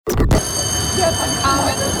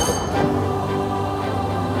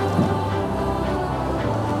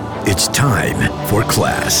It's time for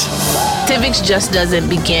class. Civics just doesn't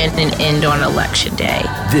begin and end on Election Day.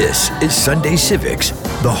 This is Sunday Civics,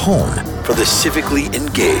 the home for the civically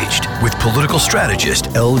engaged, with political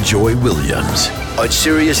strategist L. Joy Williams on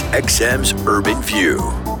Sirius XM's Urban View.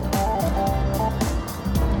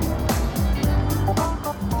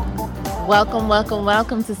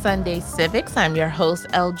 Welcome to Sunday Civics. I'm your host,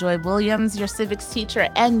 L. Joy Williams, your civics teacher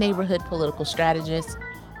and neighborhood political strategist.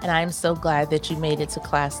 And I'm so glad that you made it to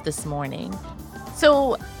class this morning.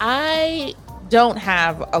 So I don't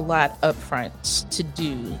have a lot up front to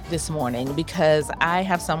do this morning because I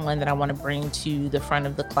have someone that I want to bring to the front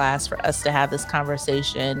of the class for us to have this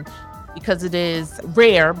conversation, because it is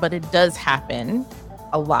rare, but it does happen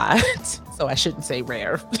a lot. So I shouldn't say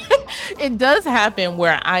rare. It does happen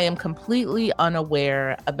where I am completely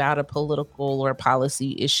unaware about a political or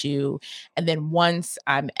policy issue. And then once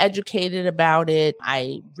I'm educated about it,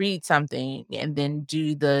 I read something and then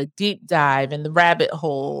do the deep dive and the rabbit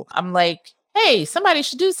hole. I'm like, hey, somebody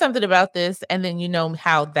should do something about this. And then you know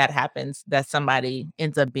how that happens, that somebody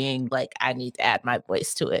ends up being like, I need to add my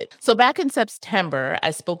voice to it. So back in September,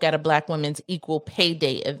 I spoke at a Black Women's Equal Pay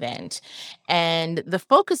Day event. And the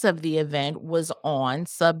focus of the event was on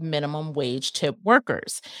sub-minimum wage tip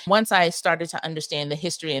workers. Once I started to understand the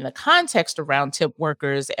history and the context around tip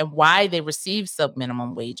workers and why they receive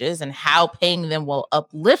sub-minimum wages and how paying them will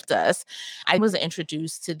uplift us, I was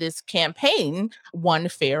introduced to this campaign, One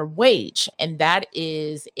Fair Wage. And that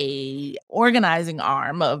is a organizing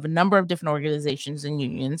arm of a number of different organizations and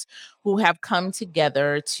unions who have come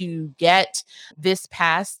together to get this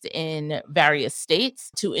passed in various states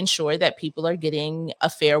to ensure that people are getting a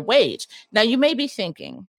fair wage. Now, you may be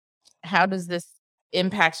thinking, how does this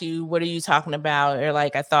impact you? What are you talking about? Or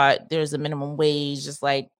like, I thought there's a minimum wage, just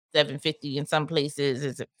like $7.50 in some places.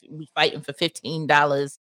 Is it we fighting for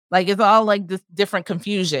 $15? Like, it's all like this different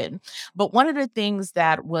confusion. But one of the things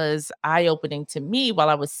that was eye-opening to me while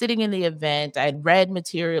I was sitting in the event, I had read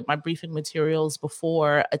my briefing materials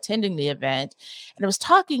before attending the event, and it was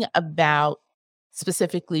talking about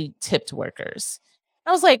specifically tipped workers.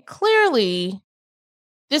 I was like, clearly,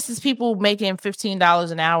 this is people making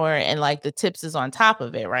 $15 an hour and like the tips is on top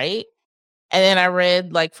of it, right? And then I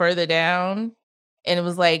read like further down and it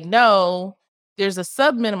was like, no, there's a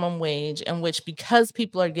sub minimum wage in which, because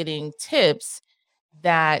people are getting tips,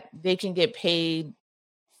 that they can get paid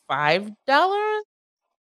 $5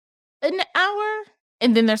 an hour.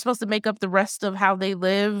 And then they're supposed to make up the rest of how they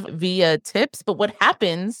live via tips. But what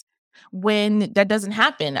happens when that doesn't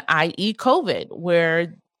happen, i.e. COVID,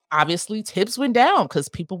 where obviously tips went down because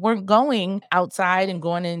people weren't going outside and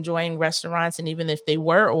going and enjoying restaurants. And even if they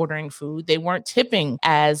were ordering food, they weren't tipping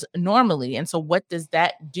as normally. And so what does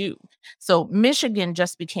that do? So Michigan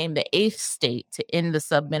just became the 8th state to end the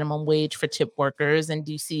sub-minimum wage for tip workers, and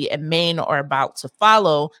DC and Maine are about to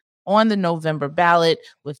follow on the November ballot,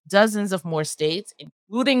 with dozens of more states,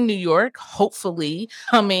 including New York, hopefully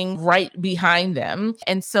coming right behind them.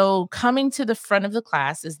 And so coming to the front of the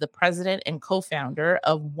class is the president and co-founder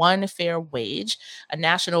of One Fair Wage, a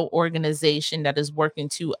national organization that is working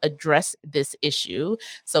to address this issue.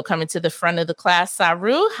 So coming to the front of the class,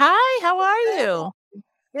 Saru, hi, how are you?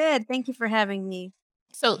 Good. Thank you for having me.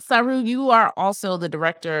 So, Saru, you are also the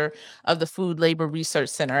director of the Food Labor Research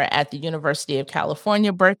Center at the University of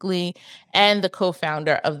California, Berkeley, and the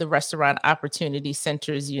co-founder of the Restaurant Opportunity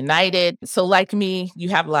Centers United. So like me, you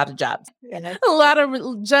have a lot of jobs, a lot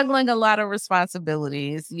of juggling, a lot of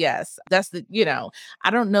responsibilities. Yes, that's I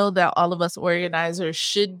don't know that all of us organizers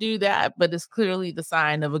should do that, but it's clearly the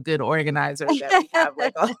sign of a good organizer that we have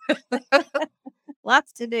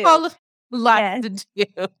lots to do. Lots to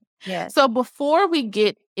do. Yeah. So before we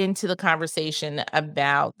get into the conversation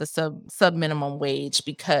about the sub minimum wage,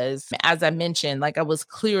 because as I mentioned, like I was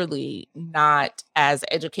clearly not as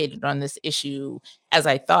educated on this issue as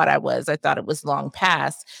I thought I was. I thought it was long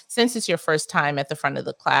past. Since it's your first time at the front of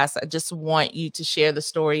the class, I just want you to share the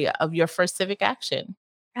story of your first civic action.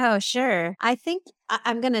 Oh, sure. I think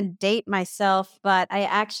I'm going to date myself, but I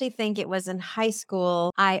actually think it was in high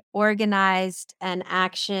school. I organized an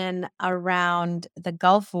action around the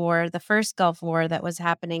Gulf War, the first Gulf War that was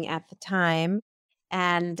happening at the time.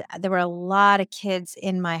 And there were a lot of kids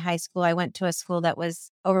in my high school. I went to a school that was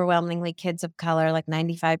overwhelmingly kids of color, like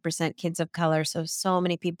 95% kids of color. So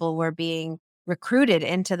many people were being recruited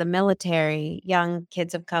into the military, young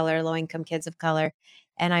kids of color, low-income kids of color.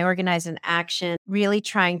 And I organized an action really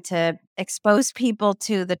trying to expose people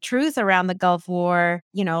to the truth around the Gulf War.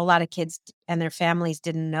 You know, a lot of kids and their families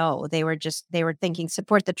didn't know. They were thinking,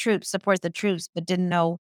 support the troops, but didn't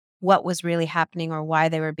know what was really happening or why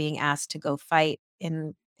they were being asked to go fight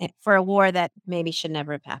for a war that maybe should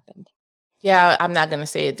never have happened. Yeah, I'm not gonna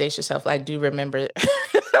say it, dates yourself. I do remember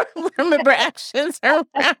remember actions around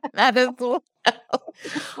that as well.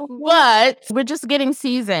 But we're just getting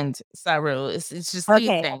seasoned, Saru. It's just Okay,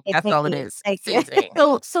 seasoning. okay, That's thank all it you. is. Thank you.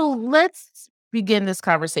 Seasoning. So let's begin this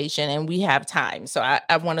conversation, and we have time. So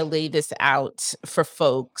I want to lay this out for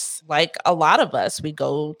folks. Like a lot of us, we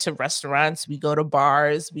go to restaurants, we go to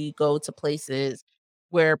bars, we go to places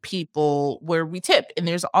where we tip. And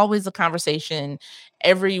there's always a conversation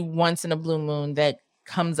every once in a blue moon that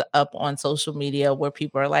comes up on social media where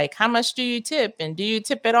people are like, how much do you tip? And do you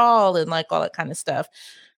tip at all? And like all that kind of stuff.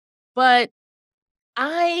 But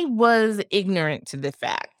I was ignorant to the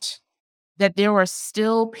fact that there were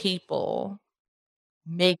still people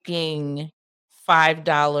making $5,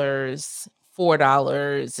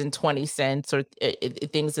 $4.20 or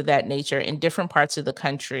things of that nature in different parts of the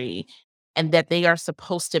country, and that they are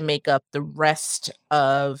supposed to make up the rest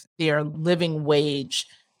of their living wage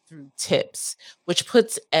through tips, which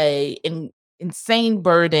puts an insane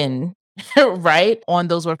burden right on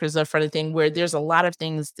those workers of front of thing, where there's a lot of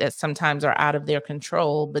things that sometimes are out of their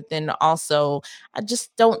control. But then also, I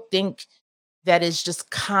just don't think that is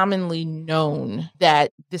just commonly known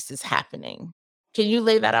that this is happening. Can you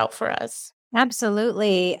lay that out for us?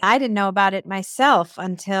 Absolutely. I didn't know about it myself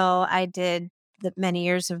until I did the many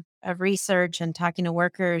years of research and talking to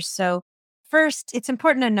workers. So, first, it's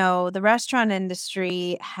important to know the restaurant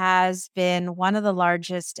industry has been one of the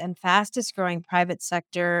largest and fastest growing private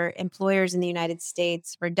sector employers in the United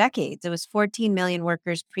States for decades. It was 14 million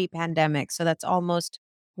workers pre pandemic. So, that's almost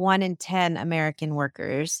 1 in 10 American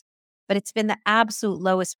workers. But it's been the absolute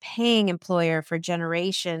lowest paying employer for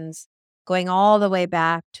generations, going all the way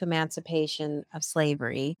back to emancipation of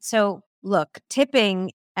slavery. So, look,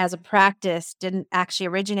 tipping as a practice didn't actually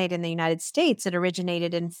originate in the United States. It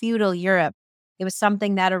originated in feudal Europe. It was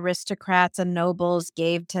something that aristocrats and nobles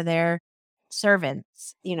gave to their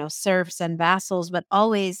servants, serfs and vassals, but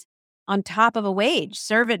always on top of a wage.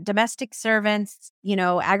 Domestic servants,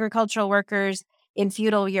 agricultural workers in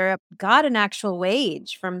feudal Europe got an actual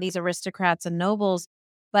wage from these aristocrats and nobles,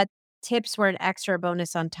 but tips were an extra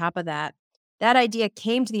bonus on top of that. That idea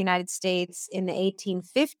came to the United States in the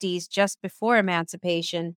 1850s, just before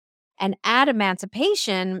emancipation. And at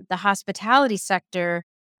emancipation, the hospitality sector,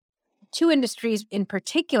 two industries in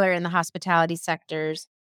particular in the hospitality sectors,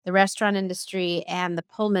 the restaurant industry and the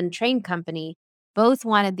Pullman Train Company, both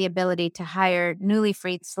wanted the ability to hire newly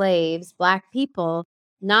freed slaves, Black people,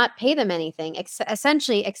 not pay them anything,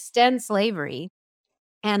 essentially extend slavery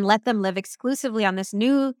and let them live exclusively on this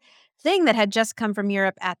new thing that had just come from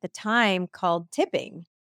Europe at the time called tipping.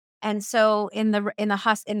 And so in the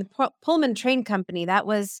Pullman Train Company, that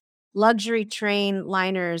was luxury train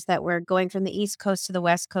liners that were going from the East Coast to the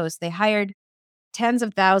West Coast. They hired tens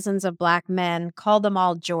of thousands of Black men, called them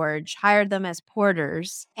all George, hired them as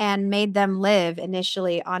porters, and made them live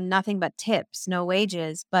initially on nothing but tips, no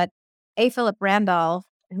wages. But A. Philip Randolph,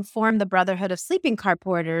 who formed the Brotherhood of Sleeping Car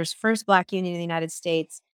Porters, first Black union in the United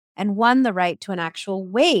States, and won the right to an actual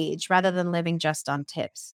wage rather than living just on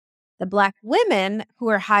tips. The Black women who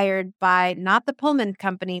were hired by not the Pullman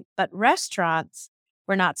Company, but restaurants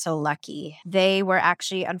were not so lucky. They were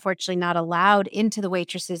actually, unfortunately, not allowed into the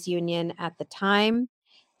waitresses union at the time.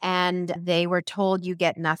 And they were told, you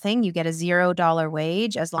get nothing. You get a $0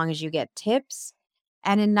 wage as long as you get tips.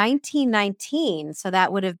 And in 1919, so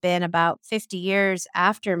that would have been about 50 years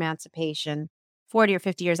after emancipation, 40 or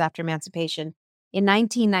 50 years after emancipation, in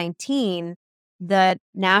 1919, the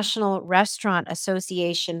National Restaurant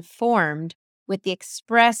Association formed with the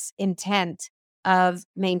express intent of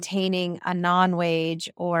maintaining a non-wage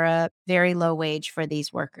or a very low wage for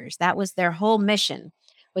these workers. That was their whole mission,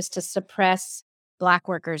 was to suppress Black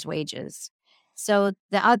workers' wages. So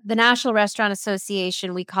the National Restaurant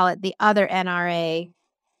Association, we call it the other NRA,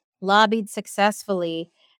 lobbied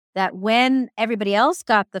successfully that when everybody else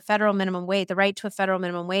got the federal minimum wage, the right to a federal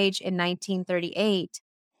minimum wage in 1938,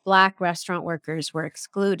 Black restaurant workers were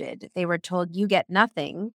excluded. They were told, you get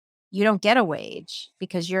nothing. You don't get a wage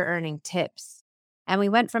because you're earning tips. And we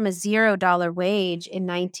went from a $0 wage in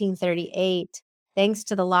 1938, thanks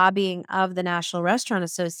to the lobbying of the National Restaurant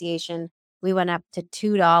Association, we went up to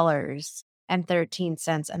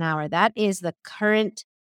 $2.13 an hour. That is the current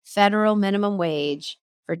federal minimum wage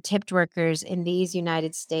for tipped workers in these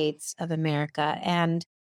United States of America. And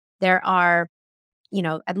there are,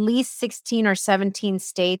 at least 16 or 17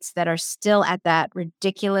 states that are still at that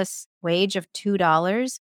ridiculous wage of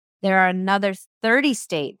 $2. There are another 30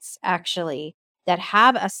 states, actually, that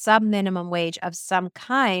have a sub-minimum wage of some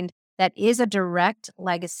kind that is a direct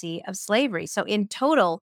legacy of slavery. So in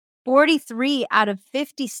total, 43 out of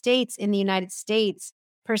 50 states in the United States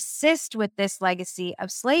persist with this legacy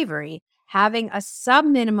of slavery, having a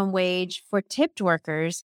sub-minimum wage for tipped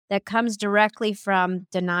workers that comes directly from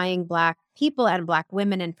denying Black people and Black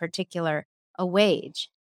women in particular a wage.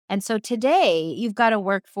 And so today you've got a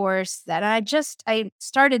workforce that I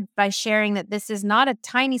started by sharing that this is not a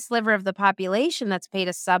tiny sliver of the population that's paid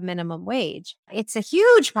a sub-minimum wage. It's a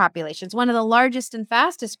huge population. It's one of the largest and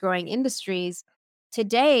fastest growing industries.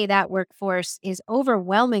 Today, that workforce is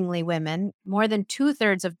overwhelmingly women. More than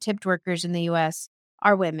 2/3 of tipped workers in the US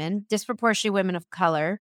are women, disproportionately women of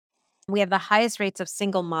color. We have the highest rates of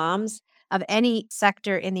single moms of any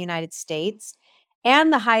sector in the United States,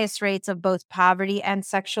 and the highest rates of both poverty and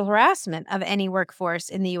sexual harassment of any workforce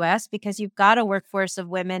in the US, because you've got a workforce of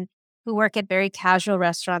women who work at very casual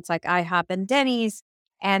restaurants like IHOP and Denny's,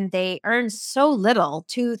 and they earn so little,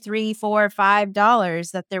 $2, $3, $4,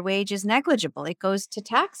 $5, that their wage is negligible. It goes to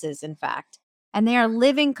taxes, in fact. And they are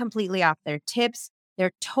living completely off their tips.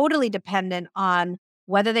 They're totally dependent on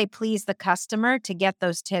whether they please the customer to get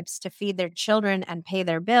those tips to feed their children and pay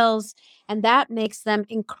their bills. And that makes them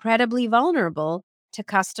incredibly vulnerable to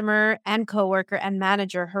customer and coworker and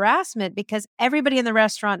manager harassment, because everybody in the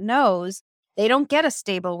restaurant knows they don't get a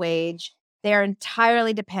stable wage. They are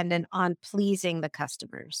entirely dependent on pleasing the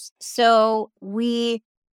customers. So we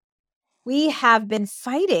have been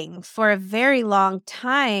fighting for a very long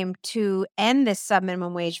time to end this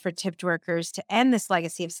sub-minimum wage for tipped workers, to end this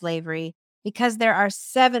legacy of slavery, because there are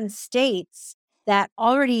 7 states that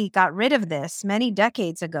already got rid of this many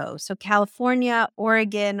decades ago. So California,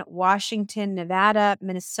 Oregon, Washington, Nevada,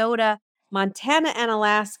 Minnesota, Montana, and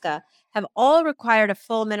Alaska have all required a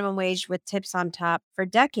full minimum wage with tips on top for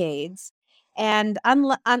decades. And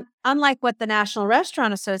unlike what the National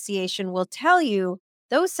Restaurant Association will tell you,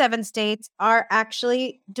 those 7 states are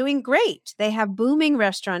actually doing great. They have booming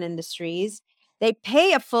restaurant industries. They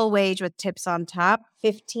pay a full wage with tips on top,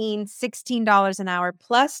 $15, $16 an hour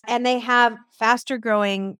plus, and they have faster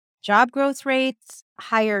growing job growth rates,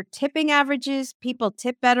 higher tipping averages. People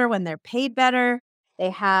tip better when they're paid better. They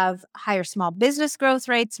have higher small business growth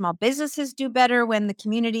rates. Small businesses do better when the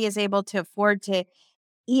community is able to afford to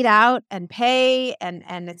eat out and pay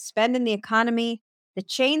and spend in the economy. The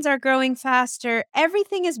chains are growing faster.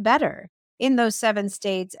 Everything is better in those 7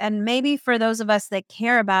 states. And maybe for those of us that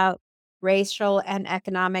care about racial and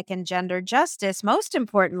economic and gender justice, most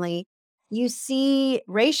importantly, you see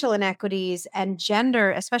racial inequities and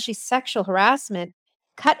gender, especially sexual harassment,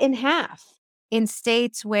 cut in half in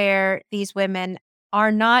states where these women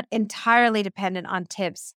are not entirely dependent on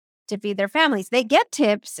tips to feed their families. They get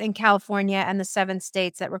tips in California and the 7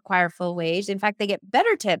 states that require full wage. In fact, they get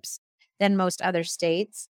better tips than most other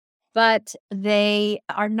states, but they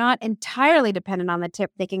are not entirely dependent on the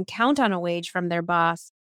tip. They can count on a wage from their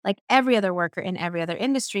boss like every other worker in every other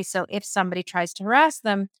industry. So if somebody tries to harass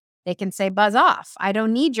them, they can say, buzz off. I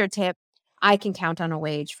don't need your tip. I can count on a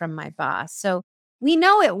wage from my boss. So we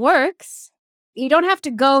know it works. You don't have to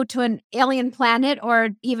go to an alien planet or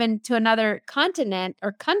even to another continent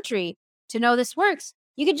or country to know this works.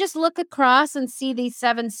 You could just look across and see these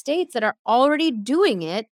 7 states that are already doing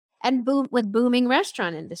it, and with booming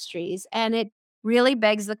restaurant industries. And it really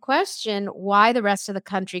begs the question why the rest of the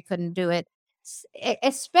country couldn't do it.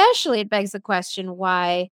 Especially, it begs the question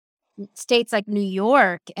why states like New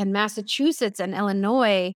York and Massachusetts and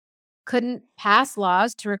Illinois couldn't pass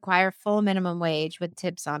laws to require full minimum wage with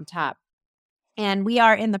tips on top. And we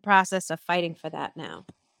are in the process of fighting for that now.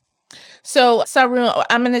 So, Saru,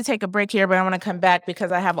 I'm going to take a break here, but I want to come back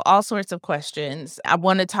because I have all sorts of questions. I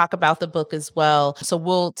want to talk about the book as well. So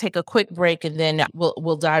we'll take a quick break and then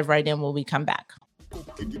we'll dive right in when we come back.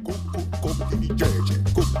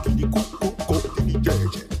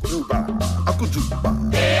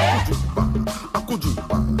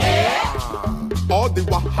 All the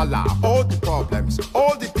wahala, all the problems,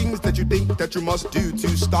 all the things that you think that you must do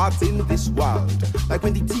to start in this world. Like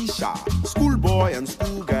when the teacher, schoolboy and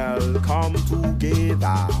schoolgirl come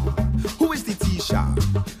together. Who is the teacher?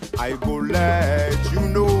 I go let you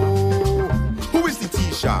know. Who is the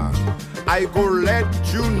teacher? I go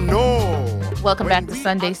let you know. Welcome back to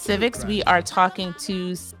Sunday Civics. We are talking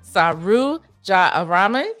to Saru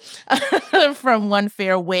Jayaraman from One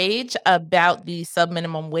Fair Wage about the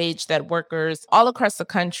sub-minimum wage that workers all across the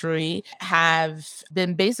country have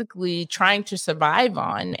been basically trying to survive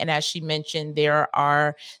on. And as she mentioned, there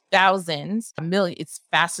are thousands, millions. It's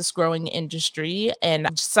fastest growing industry. And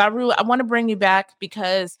Saru, I want to bring you back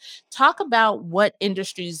because talk about what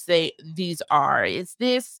industries these are. Is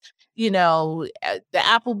this the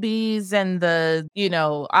Applebee's and the,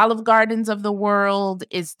 Olive Gardens of the world?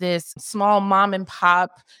 Is this small mom and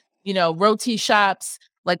pop, roti shops?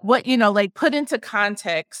 Like what, like put into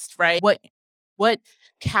context, right? What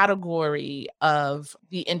category of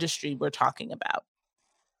the industry we're talking about?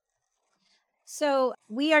 So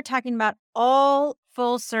we are talking about all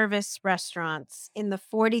full service restaurants in the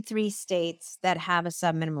 43 states that have a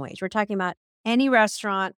sub minimum wage. We're talking about any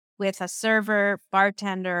restaurant with a server,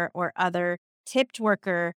 bartender, or other tipped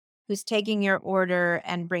worker who's taking your order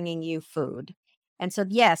and bringing you food. And so,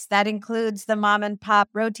 yes, that includes the mom and pop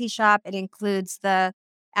roti shop. It includes the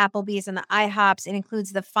Applebee's and the IHOPs. It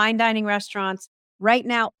includes the fine dining restaurants. Right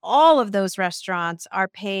now, all of those restaurants are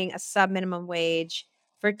paying a sub minimum wage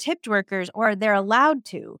for tipped workers, or they're allowed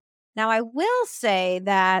to. Now, I will say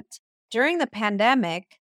that during the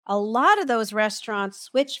pandemic, a lot of those restaurants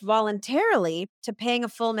switched voluntarily to paying a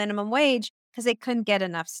full minimum wage because they couldn't get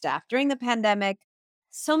enough staff. During the pandemic,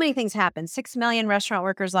 so many things happened. 6 million restaurant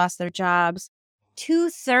workers lost their jobs.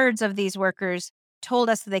 2/3 of these workers told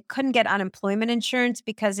us that they couldn't get unemployment insurance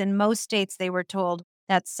because in most states they were told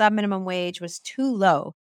that sub minimum wage was too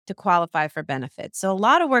low to qualify for benefits. So a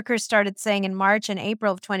lot of workers started saying in March and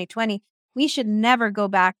April of 2020, we should never go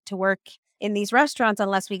back to work in these restaurants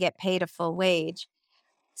unless we get paid a full wage.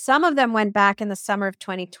 Some of them went back in the summer of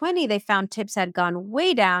 2020. They found tips had gone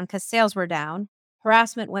way down because sales were down.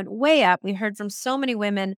 Harassment went way up. We heard from so many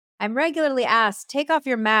women. I'm regularly asked, take off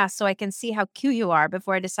your mask so I can see how cute you are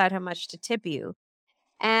before I decide how much to tip you.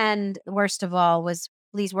 And worst of all was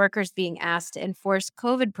these workers being asked to enforce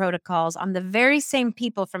COVID protocols on the very same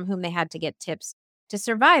people from whom they had to get tips to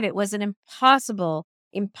survive. It was an impossible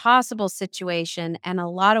situation. And a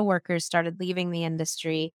lot of workers started leaving the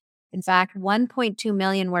industry. In fact, 1.2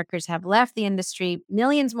 million workers have left the industry.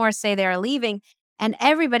 Millions more say they are leaving. And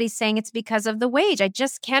everybody's saying it's because of the wage. I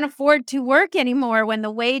just can't afford to work anymore when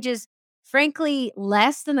the wage is frankly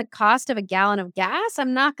less than the cost of a gallon of gas.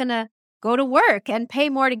 I'm not going to go to work and pay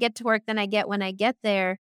more to get to work than I get when I get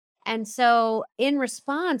there. And so in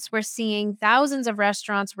response, we're seeing thousands of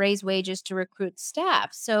restaurants raise wages to recruit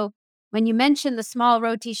staff. So when you mention the small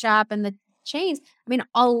roti shop and the chains, I mean,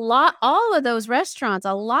 all of those restaurants,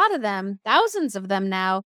 a lot of them, thousands of them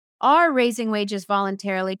now, are raising wages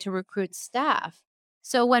voluntarily to recruit staff.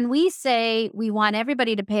 So when we say we want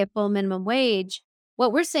everybody to pay a full minimum wage,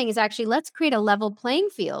 what we're saying is actually let's create a level playing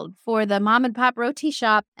field for the mom and pop roti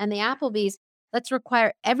shop and the Applebee's. Let's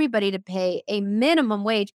require everybody to pay a minimum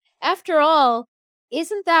wage. After all,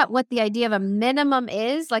 isn't that what the idea of a minimum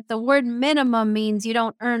is? Like the word minimum means you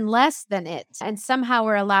don't earn less than it. And somehow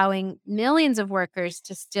we're allowing millions of workers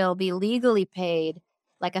to still be legally paid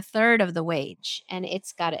like a third of the wage. And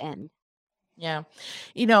it's got to end. Yeah.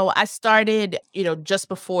 I started, just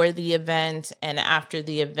before the event and after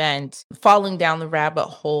the event, falling down the rabbit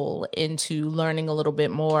hole into learning a little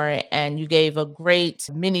bit more. And you gave a great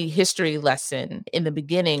mini history lesson in the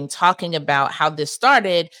beginning, talking about how this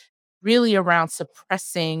started really around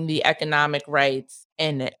suppressing the economic rights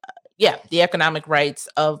and the economic rights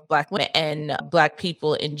of Black women and Black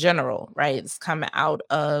people in general, right? It's come out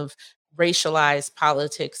of racialized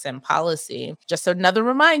politics and policy. Just another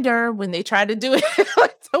reminder when they try to do it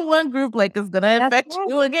to one group, like it's going to affect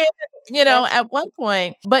you again, at one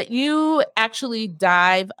point. But you actually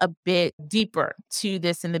dive a bit deeper to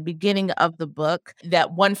this in the beginning of the book,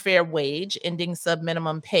 that One Fair Wage, Ending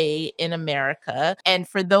Subminimum Pay in America. And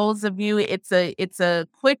for those of you, it's a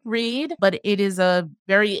quick read, but it is a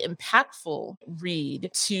very impactful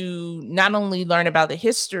read to not only learn about the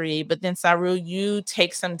history, but then Saru, you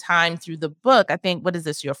take some time through the book, I think, what is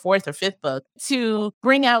this, your fourth or fifth book, to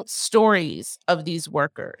bring out stories of these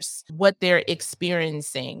workers, what they're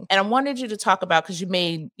experiencing. And I wanted you to talk about, because you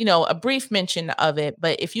made, a brief mention of it,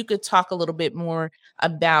 but if you could talk a little bit more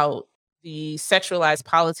about the sexualized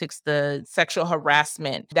politics, the sexual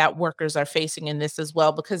harassment that workers are facing in this as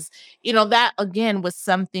well, because, that again was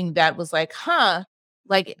something that was like,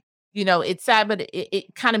 it's sad, but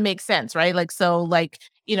it kind of makes sense, right?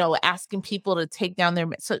 Asking people to take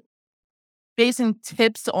down so basing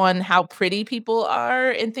tips on how pretty people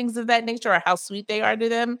are and things of that nature, or how sweet they are to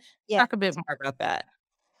them. Yeah. Talk a bit more about that.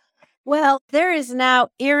 Well, there is now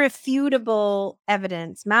irrefutable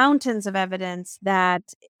evidence, mountains of evidence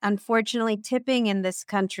that unfortunately tipping in this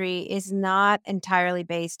country is not entirely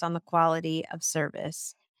based on the quality of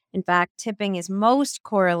service. In fact, tipping is most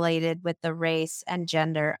correlated with the race and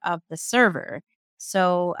gender of the server.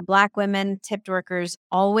 So Black women, tipped workers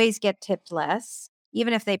always get tipped less,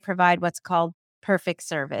 even if they provide what's called perfect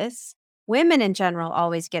service. Women in general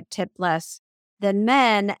always get tipped less than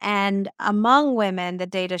men. And among women, the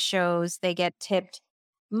data shows they get tipped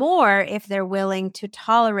more if they're willing to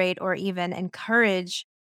tolerate or even encourage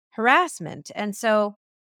harassment. And so,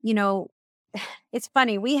 you know, it's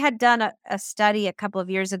funny. We had done a study a couple of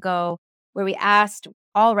years ago where we asked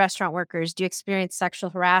all restaurant workers, do you experience sexual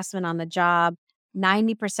harassment on the job?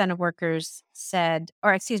 90% of workers said,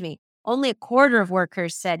 or excuse me, only a quarter of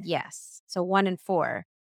workers said yes. So 1 in 4.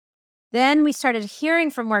 Then we started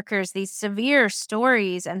hearing from workers these severe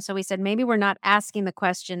stories. And so we said, maybe we're not asking the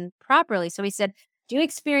question properly. So we said, do you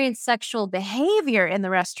experience sexual behavior in the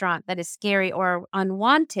restaurant that is scary or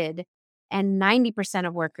unwanted? And 90%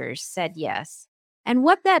 of workers said yes. And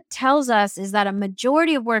what that tells us is that a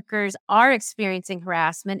majority of workers are experiencing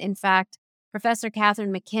harassment. In fact, Professor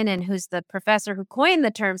Catherine McKinnon, who's the professor who coined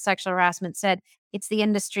the term sexual harassment, said it's the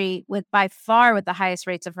industry with by far with the highest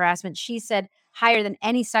rates of harassment. She said higher than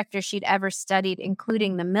any sector she'd ever studied,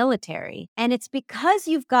 including the military. And it's because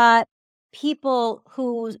you've got people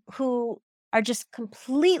who are just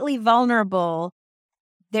completely vulnerable.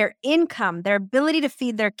 Their income, their ability to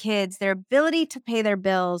feed their kids, their ability to pay their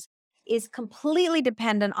bills is completely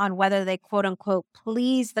dependent on whether they quote unquote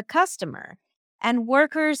please the customer. And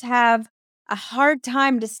workers have a hard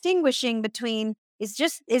time distinguishing between is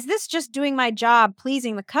this just doing my job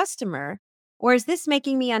pleasing the customer, or is this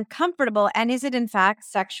making me uncomfortable, and is it in fact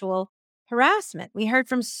sexual harassment? We heard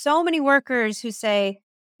from so many workers who say,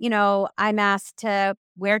 I'm asked to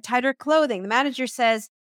wear tighter clothing. The manager says,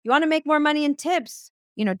 you want to make more money in tips,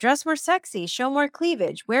 dress more sexy, show more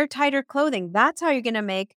cleavage, wear tighter clothing. That's how you're going to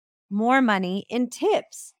make more money in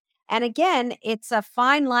tips. And again, it's a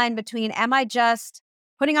fine line between, am I just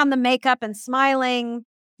putting on the makeup and smiling?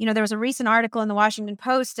 There was a recent article in the Washington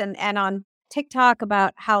Post and on TikTok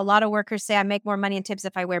about how a lot of workers say I make more money in tips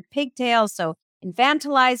if I wear pigtails. So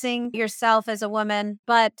infantilizing yourself as a woman.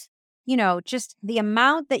 But, just the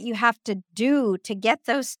amount that you have to do to get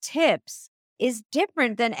those tips is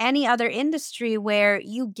different than any other industry where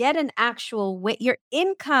you get an actual your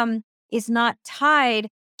income is not tied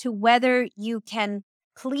to whether you can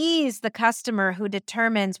please the customer who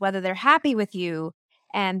determines whether they're happy with you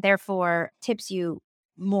and therefore tips you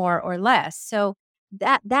more or less. So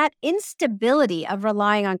that instability of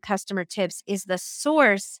relying on customer tips is the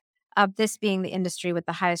source of this being the industry with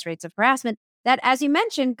the highest rates of harassment that, as you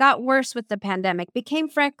mentioned, got worse with the pandemic, became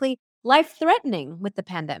frankly life-threatening with the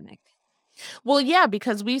pandemic. Well, yeah,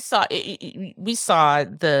 because we saw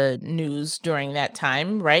the news during that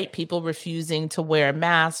time, right? People refusing to wear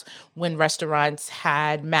masks when restaurants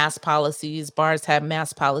had mask policies, bars had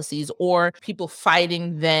mask policies, or people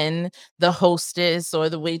fighting then the hostess or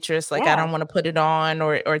the waitress, like, I don't want to put it on,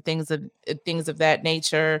 or things of that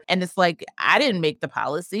nature. And it's like, I didn't make the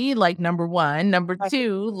policy, like, number one. Number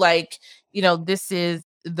two, like, this is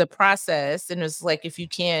the process, and it's like, if you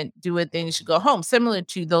can't do it, then you should go home. Similar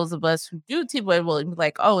to those of us who do tip, well,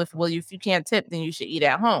 like, if you can't tip, then you should eat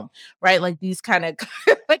at home, right? Like, these kind of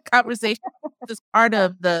like conversations is part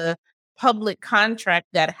of the public contract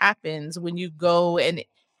that happens when you go and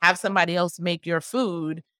have somebody else make your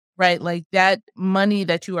food, right? Like, that money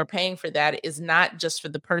that you are paying for that is not just for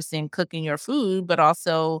the person cooking your food, but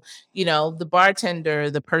also, the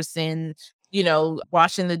bartender, the person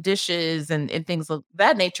washing the dishes and things of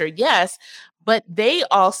that nature. Yes. But they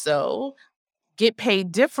also get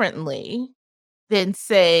paid differently than,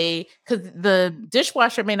 say, because the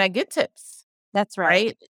dishwasher may not get tips. That's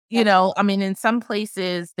right. In some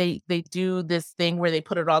places they do this thing where they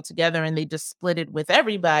put it all together and they just split it with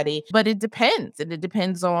everybody, but it depends. And it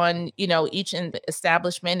depends on, each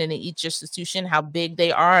establishment and each institution, how big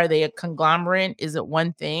they are. Are they a conglomerate? Is it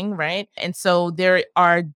one thing? Right. And so there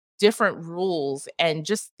are different rules, and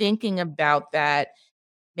just thinking about that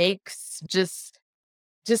makes just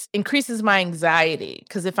increases my anxiety,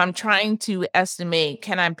 because if I'm trying to estimate,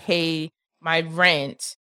 can I pay my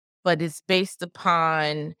rent, but it's based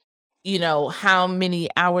upon how many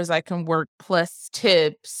hours I can work plus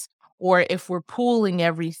tips, or if we're pooling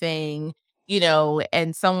everything,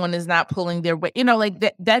 and someone is not pulling their weight, like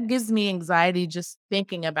that gives me anxiety just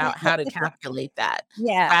thinking about how to calculate that.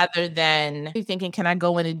 Yeah. Rather than thinking, can I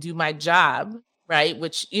go in and do my job? Right.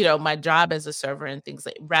 Which, my job as a server and things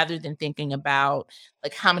like, rather than thinking about,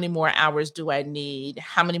 like, how many more hours do I need?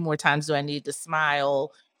 How many more times do I need to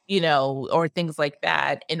smile, or things like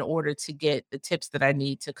that, in order to get the tips that I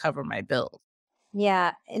need to cover my bills.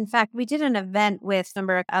 Yeah. In fact, we did an event with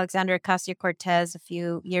Alexandria Ocasio-Cortez a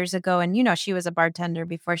few years ago. And, she was a bartender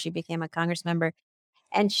before she became a Congress member.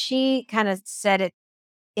 And she kind of said it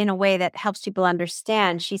in a way that helps people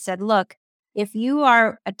understand. She said, look, if you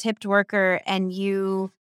are a tipped worker and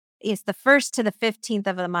it's the 1st to the 15th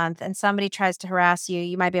of the month and somebody tries to harass you,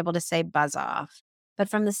 you might be able to say buzz off. But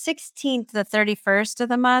from the 16th to the 31st of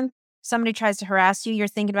the month, somebody tries to harass you, you're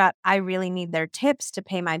thinking about, I really need their tips to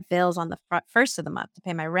pay my bills on the first of the month, to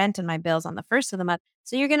pay my rent and my bills on the first of the month.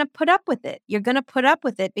 So you're going to put up with it. You're going to put up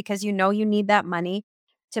with it because you know you need that money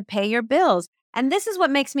to pay your bills. And this is what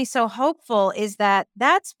makes me so hopeful, is that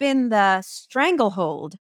that's been the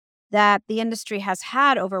stranglehold that the industry has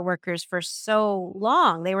had over workers for so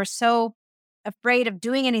long. They were so afraid of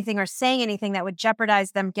doing anything or saying anything that would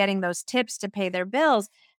jeopardize them getting those tips to pay their bills.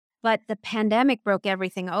 But the pandemic broke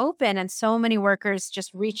everything open, and so many workers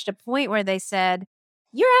just reached a point where they said,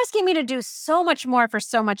 you're asking me to do so much more for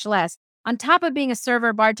so much less. On top of being a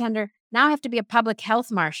server, bartender, now I have to be a public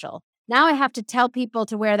health marshal. Now I have to tell people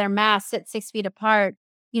to wear their masks, sit 6 feet apart,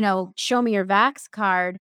 show me your Vax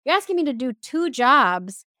card. You're asking me to do 2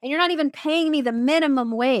 jobs, and you're not even paying me the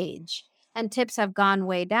minimum wage. And tips have gone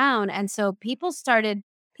way down. And so people started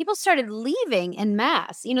leaving en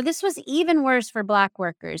masse. This was even worse for Black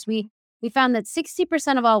workers. We found that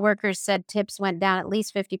 60% of all workers said tips went down at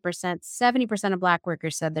least 50%. 70% of Black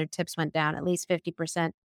workers said their tips went down at least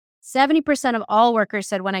 50%. 70% of all workers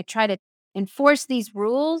said, when I try to enforce these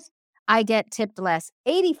rules, I get tipped less.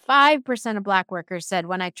 85% of Black workers said,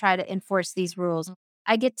 when I try to enforce these rules,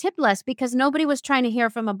 I get tipped less, because nobody was trying to hear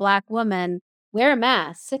from a Black woman, wear a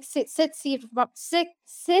mask, sit 6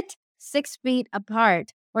 feet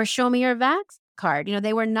apart, or show me your Vax card.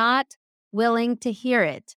 They were not willing to hear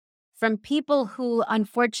it from people who,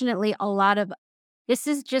 unfortunately, I'm going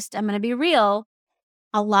to be real,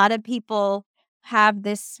 a lot of people have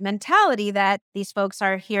this mentality that these folks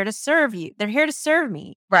are here to serve you. They're here to serve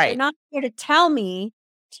me. Right. They're not here to tell me,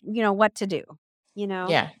 what to do,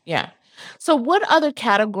 Yeah, yeah. So what other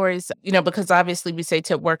categories, because obviously we say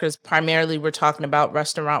tip workers, primarily we're talking about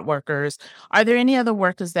restaurant workers. Are there any other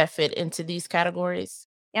workers that fit into these categories?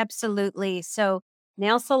 Absolutely. So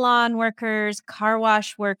nail salon workers, car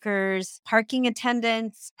wash workers, parking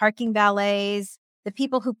attendants, parking valets, the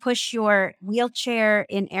people who push your wheelchair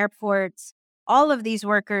in airports, all of these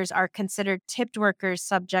workers are considered tipped workers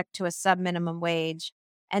subject to a sub-minimum wage.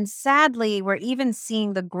 And sadly, we're even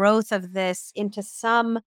seeing the growth of this into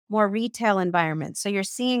some more retail environments. So you're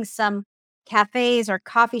seeing some cafes or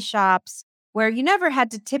coffee shops where you never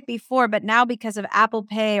had to tip before, but now because of Apple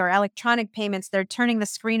Pay or electronic payments, they're turning the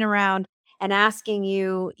screen around and asking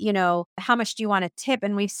you, how much do you want to tip?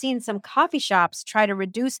 And we've seen some coffee shops try to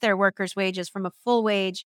reduce their workers' wages from a full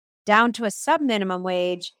wage down to a sub-minimum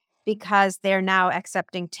wage, because they're now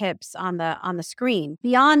accepting tips on the screen.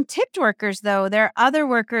 Beyond tipped workers, though, there are other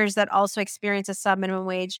workers that also experience a sub-minimum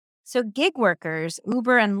wage. So gig workers,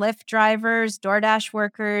 Uber and Lyft drivers, DoorDash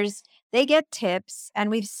workers, they get tips.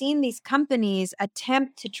 And we've seen these companies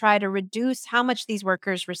attempt to try to reduce how much these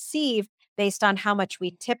workers receive based on how much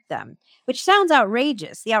we tip them, which sounds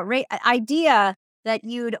outrageous. The idea that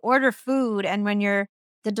you'd order food, and when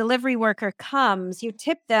the delivery worker comes, you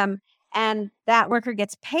tip them, and that worker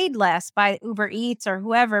gets paid less by Uber Eats or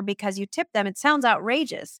whoever because you tip them. It sounds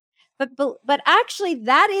outrageous. But actually,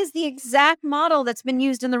 that is the exact model that's been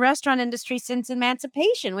used in the restaurant industry since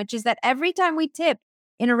emancipation, which is that every time we tip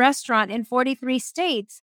in a restaurant in 43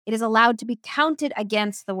 states, it is allowed to be counted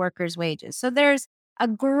against the workers' wages. So there's a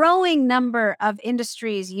growing number of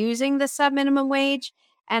industries using the sub-minimum wage.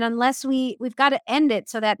 And unless we've got to end it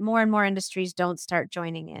so that more and more industries don't start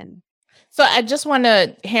joining in. So I just want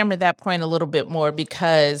to hammer that point a little bit more,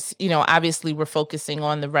 because, obviously we're focusing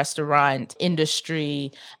on the restaurant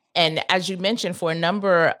industry. And as you mentioned, for a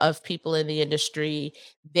number of people in the industry,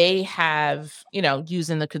 they have,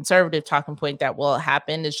 using the conservative talking point, that will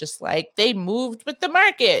happen is just like they moved with the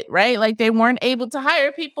market, right? Like they weren't able to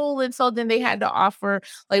hire people. And so then they had to offer,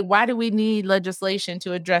 like, why do we need legislation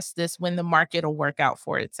to address this when the market will work out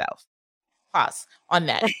for itself? Pause on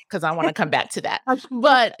that, because I want to come back to that.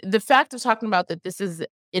 But the fact of talking about that this is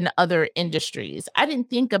in other industries, I didn't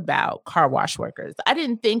think about car wash workers. I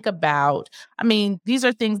didn't think about, these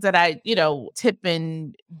are things that I, tip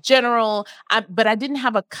in general, but I didn't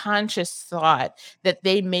have a conscious thought that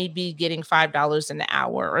they may be getting $5 an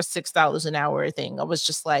hour or $6 an hour thing. I was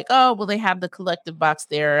just like, oh, well, they have the collective box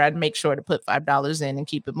there. I'd make sure to put $5 in and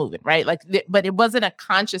keep it moving, right? But it wasn't a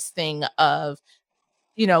conscious thing of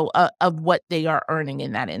what they are earning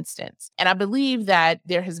in that instance. And I believe that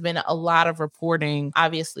there has been a lot of reporting,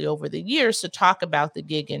 obviously, over the years to talk about the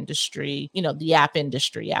gig industry, the app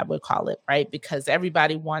industry, I would call it, right? Because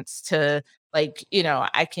everybody wants to, I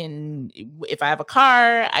can, if I have a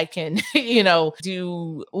car, I can,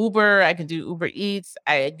 do Uber, I can do Uber Eats,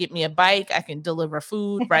 I get me a bike, I can deliver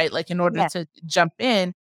food, right? In order to jump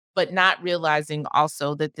in, but not realizing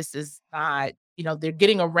also that this is not they're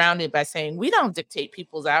getting around it by saying, we don't dictate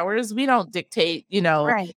people's hours. We don't dictate,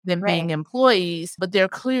 Right. them being Right. employees, but there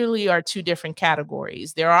clearly are two different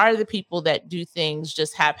categories. There are the people that do things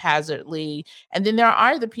just haphazardly. And then there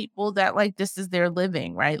are the people that like, this is their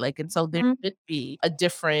living, right? Like, and so there Mhm. should be a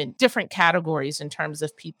different categories in terms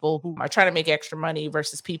of people who are trying to make extra money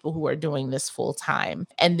versus people who are doing this full time.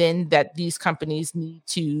 And then that these companies need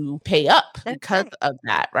to pay up That's because right. of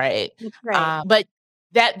that, right? That's right. But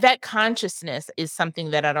that consciousness is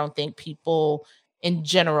something that I don't think people in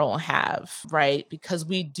general have, right? Because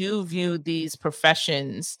we do view these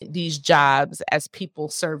professions, these jobs as people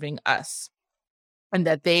serving us, and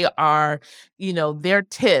that they are, their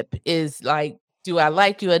tip is like, do I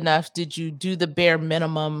like you enough? Did you do the bare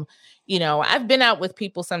minimum? I've been out with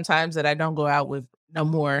people sometimes that I don't go out with no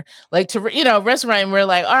more, like to, restaurant, and we're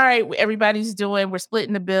like, all right, we're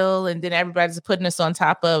splitting the bill, and then everybody's putting us on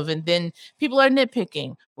top of, and then people are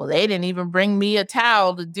nitpicking. Well, they didn't even bring me a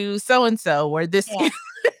towel to do so and so, or this, Yeah.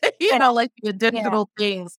 Yeah. like the Yeah. additional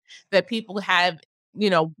things that people have,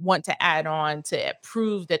 want to add on to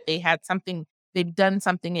prove that they've done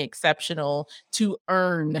something exceptional to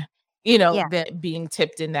earn, Yeah. that being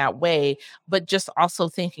tipped in that way, but just also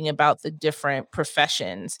thinking about the different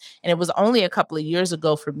professions. And it was only a couple of years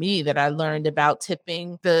ago for me that I learned about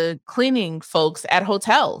tipping the cleaning folks at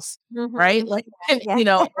hotels, right? Mhm. Like, and,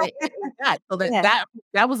 Yeah. so that, Yeah.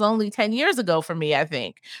 that was only 10 years ago for me, I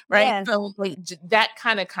think, right? Yes. So like that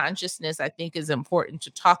kind of consciousness, I think, is important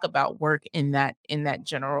to talk about work in that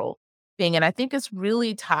general thing. And I think it's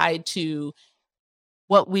really tied to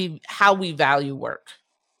how we value work,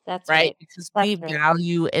 That's right? right. Because we That's right.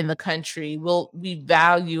 value in the country, we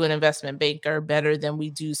value an investment banker better than we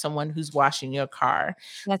do someone who's washing your car.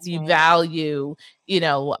 That's We right. value,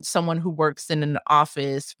 someone who works in an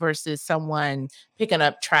office versus someone picking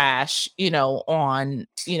up trash, on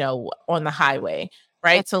the highway.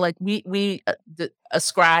 Right. That's So like we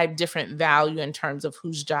ascribe different value in terms of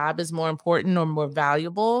whose job is more important or more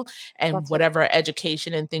valuable, and that's right. whatever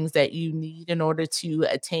education and things that you need in order to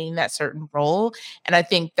attain that certain role. And I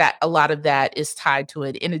think that a lot of that is tied to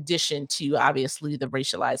it, in addition to obviously the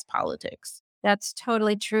racialized politics. That's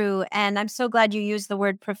totally true. And I'm so glad you used the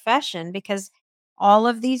word profession because all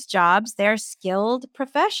of these jobs, they're skilled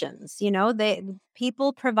professions.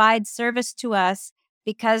 People provide service to us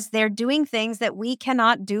because they're doing things that we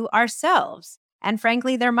cannot do ourselves. And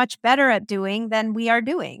frankly, they're much better at doing than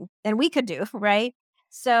we could do, right?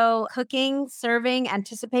 So cooking, serving,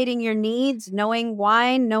 anticipating your needs, knowing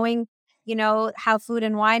wine, knowing how food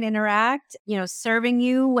and wine interact, serving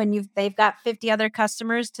you when they've got 50 other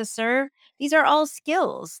customers to serve. These are all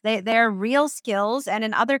skills. They're real skills. And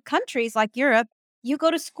in other countries like Europe, you go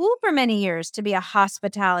to school for many years to be a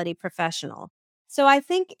hospitality professional. So I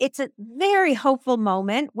think it's a very hopeful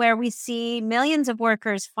moment where we see millions of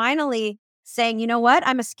workers finally saying, you know what?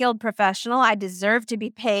 I'm a skilled professional. I deserve to be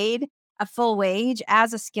paid a full wage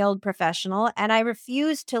as a skilled professional. And I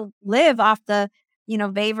refuse to live off the,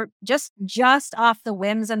 just off the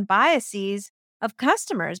whims and biases of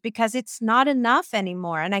customers because it's not enough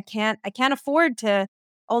anymore. And I can't afford to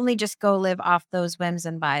only just go live off those whims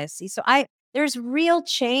and biases. So there's real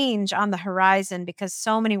change on the horizon because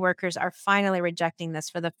so many workers are finally rejecting this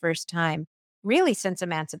for the first time, really since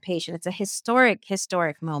emancipation. It's a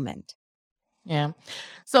historic moment. Yeah.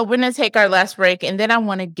 So we're gonna take our last break, and then I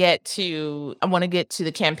want to get to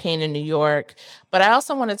the campaign in New York, but I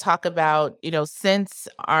also want to talk about, since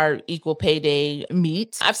our Equal Pay Day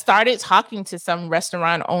meet, I've started talking to some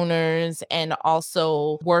restaurant owners and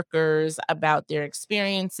also workers about their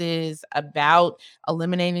experiences about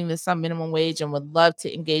eliminating the sub minimum wage, and would love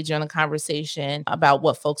to engage you in a conversation about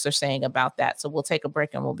what folks are saying about that. So we'll take a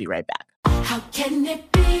break and we'll be right back. How can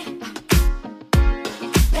it be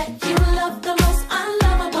that you love the most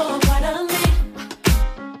unlovable part of me?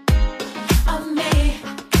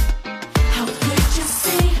 How could you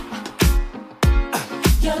see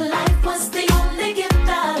your life was the only gift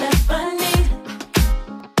I'll ever need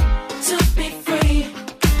to be free?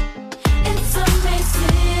 It's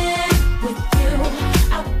amazing with you.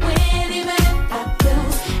 I win even if I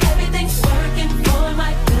lose. Everything's working for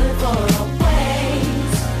my good for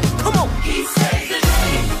always. Come on, he saves the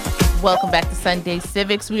day. Welcome back to Sunday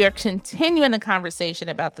Civics. We are continuing the conversation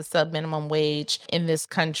about the sub minimum wage in this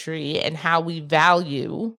country and how we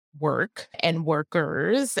value work and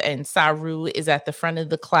workers. And Saru is at the front of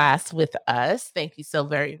the class with us. Thank you so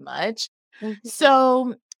very much. Mhm.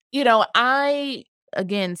 So, I,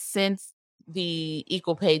 again, since the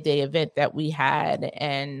Equal Pay Day event that we had.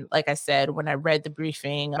 And like I said, when I read the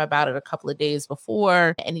briefing about it a couple of days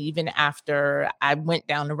before, and even after, I went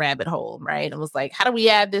down the rabbit hole, right? And was like, how do we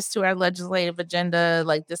add this to our legislative agenda?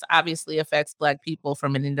 Like, this obviously affects Black people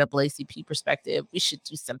from an NAACP perspective. We should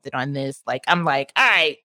do something on this. Like, I'm like, all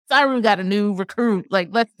right, sorry, we got a new recruit. Like,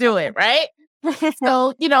 let's do it, right?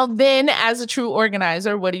 So, then as a true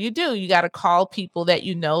organizer, what do? You got to call people that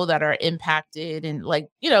that are impacted and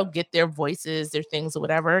get their voices, their things or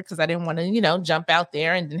whatever. Cause I didn't want to, jump out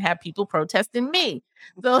there and then have people protesting me.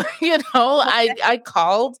 So, I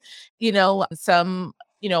called, some,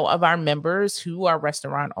 of our members who are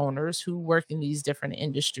restaurant owners who work in these different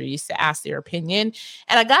industries to ask their opinion.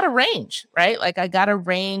 And I got a range, right? Like I got a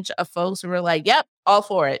range of folks who were like, yep, all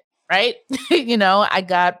for it. Right. I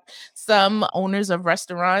got some owners of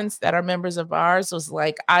restaurants that are members of ours was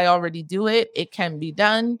like, I already do it. It can be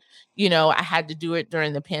done. I had to do it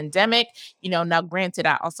during the pandemic. Now granted,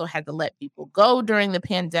 I also had to let people go during the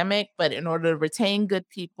pandemic, but in order to retain good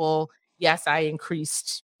people, yes, I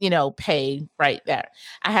increased, pay right there.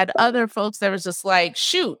 I had other folks that was just like,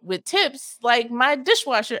 shoot, with tips, like my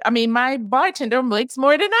bartender makes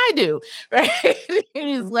more than I do. Right.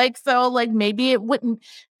 He's like, so like maybe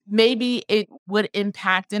it would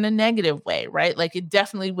impact in a negative way, right? Like it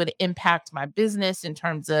definitely would impact my business in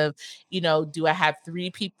terms of, do I have 3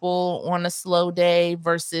 people on a slow day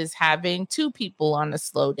versus having 2 people on a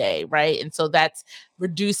slow day, right? And so that's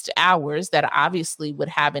reduced hours that obviously would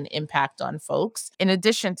have an impact on folks in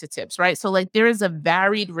addition to tips, right? So like there is a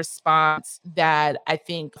varied response that I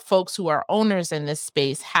think folks who are owners in this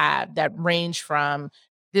space have that range from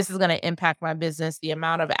this is going to impact my business, the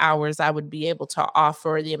amount of hours I would be able to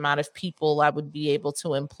offer, the amount of people I would be able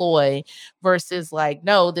to employ versus like,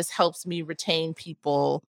 no, this helps me retain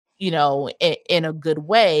people, in a good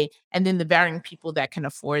way. And then the varying people that can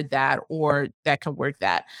afford that or that can work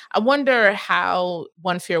that. I wonder how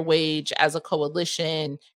One Fair Wage as a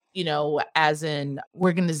coalition, as an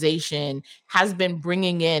organization has been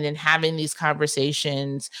bringing in and having these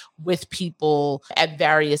conversations with people at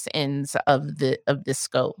various ends of the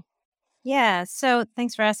scope. Yeah. So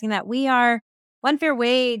thanks for asking that. One Fair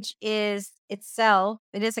Wage is itself,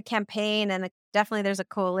 it is a campaign and definitely there's a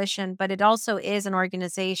coalition, but it also is an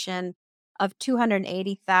organization of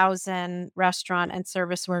 280,000 restaurant and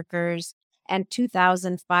service workers and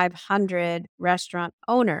 2,500 restaurant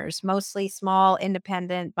owners, mostly small,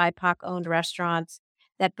 independent, BIPOC owned restaurants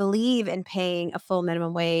that believe in paying a full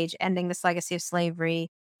minimum wage, ending this legacy of slavery,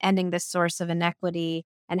 ending this source of inequity,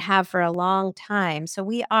 and have for a long time. So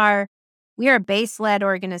we are a base-led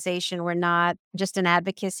organization. We're not just an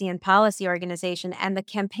advocacy and policy organization. And the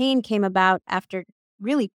campaign came about after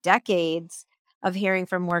really decades of hearing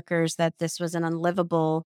from workers that this was an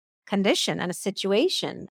unlivable condition and a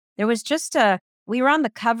situation. There was we were on the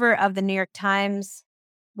cover of the New York Times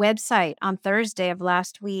website on Thursday of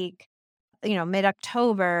last week,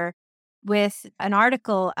 mid-October, with an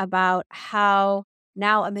article about how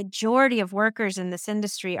now a majority of workers in this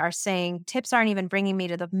industry are saying tips aren't even bringing me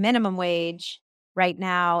to the minimum wage right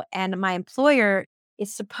now. And my employer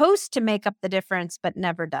is supposed to make up the difference, but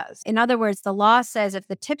never does. In other words, the law says if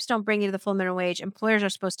the tips don't bring you to the full minimum wage, employers are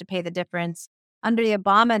supposed to pay the difference. Under the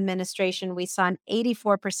Obama administration, we saw an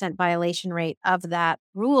 84% violation rate of that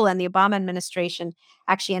rule. And the Obama administration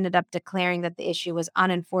actually ended up declaring that the issue was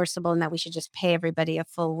unenforceable and that we should just pay everybody a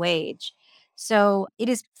full wage. So it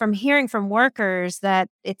is from hearing from workers that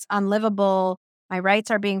it's unlivable. My rights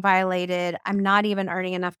are being violated. I'm not even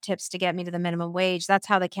earning enough tips to get me to the minimum wage. That's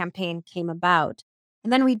how the campaign came about.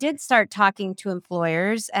 And then we did start talking to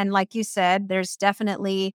employers. And like you said, there's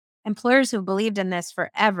definitely employers who believed in this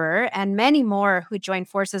forever and many more who joined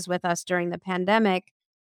forces with us during the pandemic.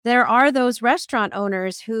 There are those restaurant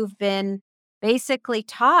owners who've been basically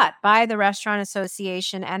taught by the Restaurant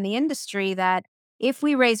Association and the industry that if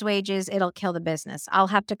we raise wages, it'll kill the business. I'll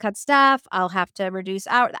have to cut staff. I'll have to reduce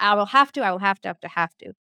hours. I will have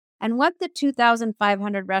to. And what the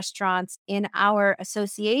 2,500 restaurants in our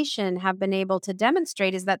association have been able to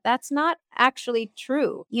demonstrate is that that's not actually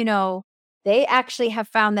true. They actually have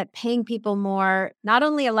found that paying people more not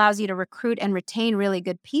only allows you to recruit and retain really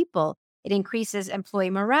good people, it increases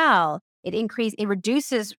employee morale. It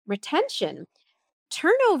reduces retention.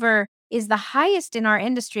 Turnover is the highest in our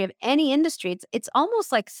industry of any industry. It's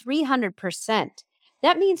almost like 300%.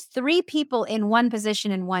 That means 3 people in one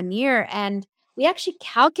position in 1 year. And we actually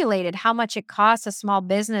calculated how much it costs a small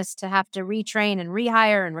business to have to retrain and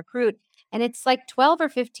rehire and recruit. And it's like $12,000 or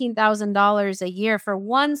 $15,000 a year for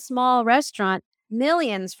one small restaurant,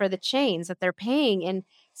 millions for the chains that they're paying in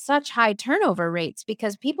such high turnover rates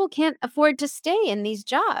because people can't afford to stay in these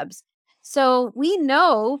jobs. So we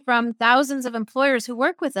know from thousands of employers who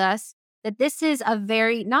work with us that this is a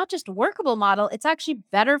very not just workable model, it's actually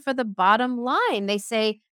better for the bottom line. They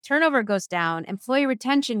say turnover goes down, employee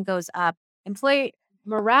retention goes up, employee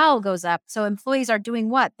morale goes up. So employees are doing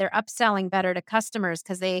what? They're upselling better to customers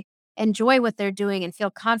because they enjoy what they're doing and feel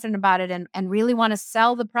confident about it and really want to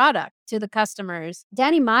sell the product to the customers.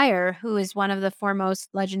 Danny Meyer, who is one of the foremost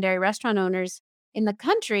legendary restaurant owners in the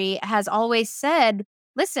country, has always said,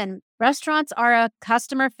 listen, restaurants are a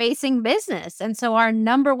customer facing business. And so our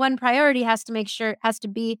number one priority has to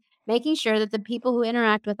be making sure that the people who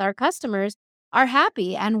interact with our customers are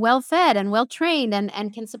happy and well fed and well trained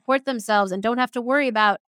and can support themselves and don't have to worry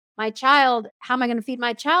about my child. How am I going to feed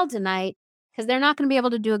my child tonight? Because they're not going to be able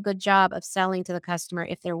to do a good job of selling to the customer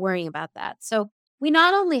if they're worrying about that. So we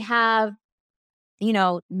not only have,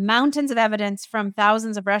 mountains of evidence from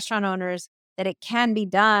thousands of restaurant owners that it can be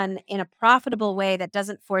done in a profitable way that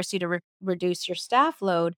doesn't force you to reduce your staff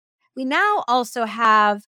load. We now also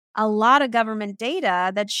have a lot of government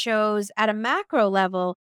data that shows at a macro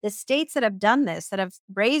level, the states that have done this, that have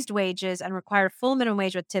raised wages and required full minimum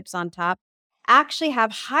wage with tips on top, actually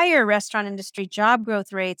have higher restaurant industry job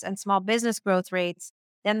growth rates and small business growth rates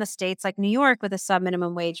than the states like New York with a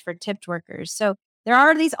sub-minimum wage for tipped workers. So there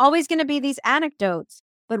are always going to be these anecdotes,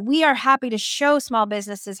 but we are happy to show small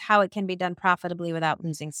businesses how it can be done profitably without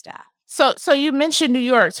losing staff. So you mentioned New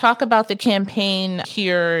York. Talk about the campaign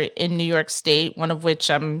here in New York State, one of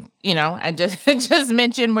which I just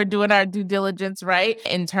mentioned we're doing our due diligence, right?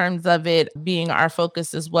 In terms of it being our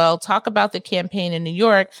focus as well. Talk about the campaign in New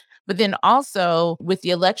York, but then also with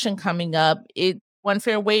the election coming up, one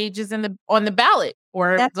fair wage is on the ballot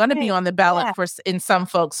or going to be on the ballot in some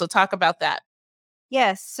folks. So talk about that.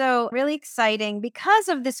 Yes. So really exciting because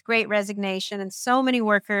of this great resignation and so many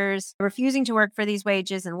workers refusing to work for these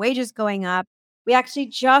wages and wages going up. We actually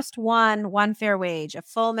just won one fair wage, a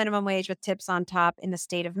full minimum wage with tips on top in the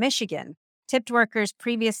state of Michigan. Tipped workers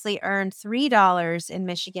previously earned $3 in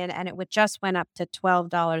Michigan, and it just went up to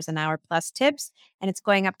 $12 an hour plus tips, and it's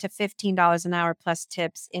going up to $15 an hour plus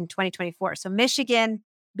tips in 2024. So Michigan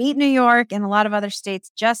beat New York, and a lot of other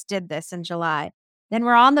states just did this in July. Then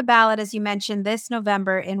we're on the ballot, as you mentioned, this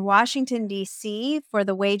November in Washington, D.C. for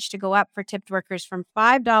the wage to go up for tipped workers from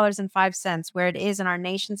 $5.05, where it is in our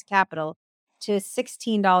nation's capital, to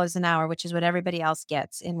 $16 an hour, which is what everybody else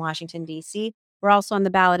gets in Washington, D.C. We're also on the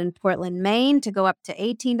ballot in Portland, Maine to go up to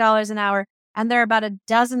 $18 an hour. And there are about a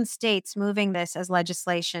dozen states moving this as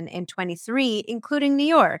legislation in 23, including New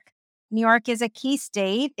York. New York is a key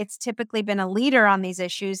state. It's typically been a leader on these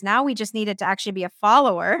issues. Now we just need it to actually be a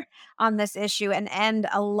follower on this issue and end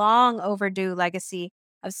a long overdue legacy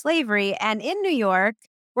of slavery. And in New York,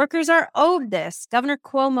 workers are owed this. Governor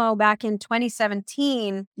Cuomo back in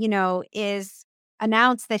 2017, is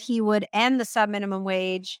announced that he would end the sub-minimum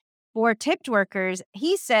wage for tipped workers.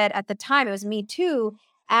 He said at the time, it was Me Too,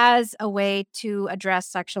 as a way to address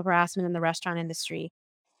sexual harassment in the restaurant industry.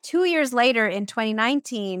 2 years later, in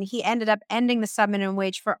 2019, he ended up ending the sub-minimum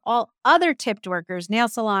wage for all other tipped workers, nail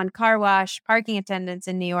salon, car wash, parking attendants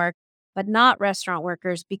in New York, but not restaurant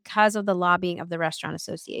workers because of the lobbying of the Restaurant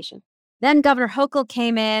Association. Then Governor Hochul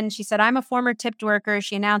came in. She said, I'm a former tipped worker.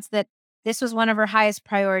 She announced that this was one of her highest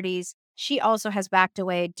priorities. She also has backed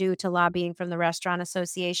away due to lobbying from the Restaurant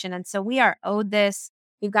Association. And so we are owed this.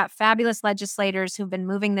 We've got fabulous legislators who've been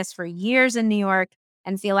moving this for years in New York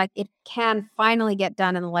and feel like it can finally get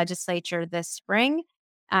done in the legislature this spring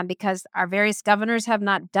because our various governors have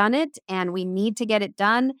not done it, and we need to get it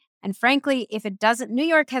done. And frankly, if it doesn't, New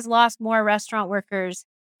York has lost more restaurant workers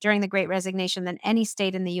during the Great Resignation than any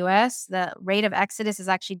state in the U.S. The rate of exodus is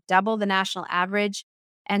actually double the national average.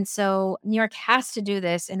 And so New York has to do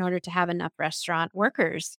this in order to have enough restaurant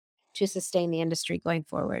workers to sustain the industry going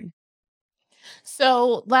forward.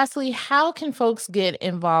 So lastly, how can folks get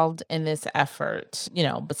involved in this effort?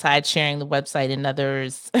 Besides sharing the website and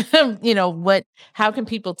others, how can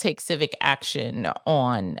people take civic action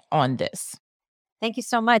on this? Thank you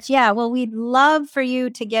so much. Yeah, well, we'd love for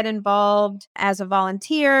you to get involved as a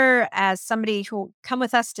volunteer, as somebody who come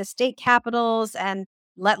with us to state capitals and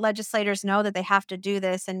let legislators know that they have to do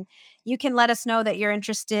this. And you can let us know that you're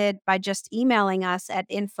interested by just emailing us at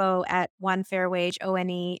info@onefairwage,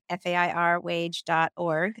 ONEFAIR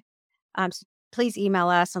wage.org. So please email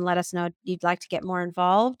us and let us know you'd like to get more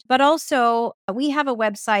involved. But also, we have a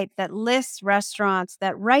website that lists restaurants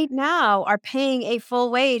that right now are paying a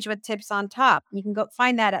full wage with tips on top. You can go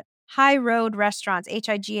find that at High Road Restaurants,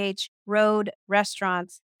 HIGH Road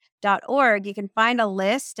Restaurants.org. You can find a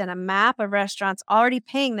list and a map of restaurants already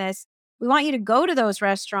paying this. We want you to go to those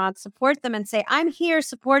restaurants, support them, and say, I'm here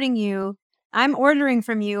supporting you I'm ordering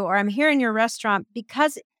from you or I'm here in your restaurant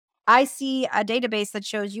because I see a database that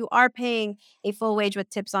shows you are paying a full wage with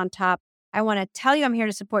tips on top. I want to tell you I'm here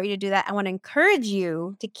to support you to do that. I want to encourage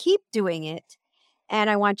you to keep doing it. And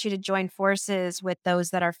I want you to join forces with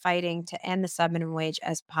those that are fighting to end the sub-minimum wage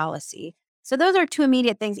as policy. So those are two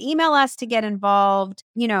immediate things. Email us to get involved,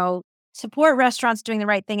 support restaurants doing the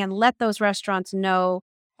right thing and let those restaurants know.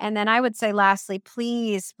 And then I would say, lastly,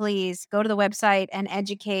 please go to the website and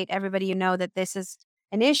educate everybody you know that this is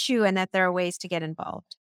an issue and that there are ways to get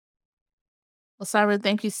involved. Well, Saru,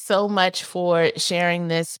 thank you so much for sharing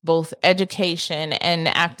this, both education and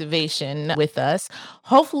activation with us.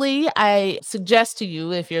 Hopefully, I suggest to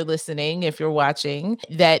you, if you're listening, if you're watching,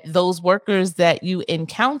 that those workers that you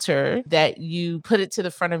encounter, that you put it to the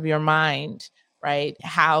front of your mind, right?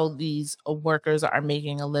 How these workers are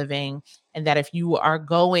making a living, and that if you are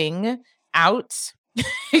going out,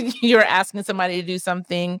 you're asking somebody to do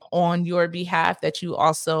something on your behalf, that you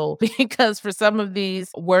also, because for some of these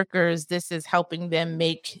workers, this is helping them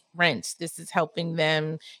make rent. This is helping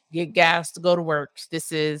them get gas to go to work.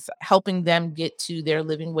 This is helping them get to their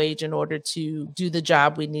living wage in order to do the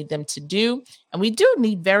job we need them to do. And we do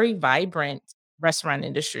need very vibrant restaurant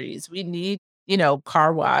industries. We need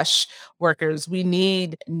car wash workers. We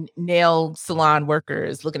need nail salon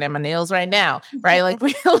workers. Looking at my nails right now, right?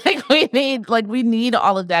 we need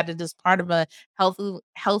all of that. It is part of a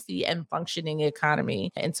healthy and functioning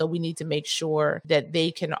economy. And so we need to make sure that they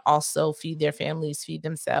can also feed their families, feed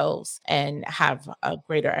themselves, and have a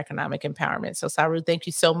greater economic empowerment. So Saru, thank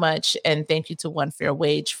you so much. And thank you to One Fair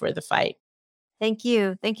Wage for the fight. Thank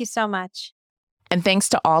you. Thank you so much. And thanks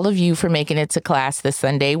to all of you for making it to class this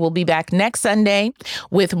Sunday. We'll be back next Sunday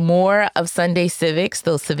with more of Sunday Civics,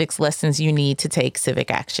 those civics lessons you need to take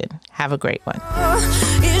civic action. Have a great one.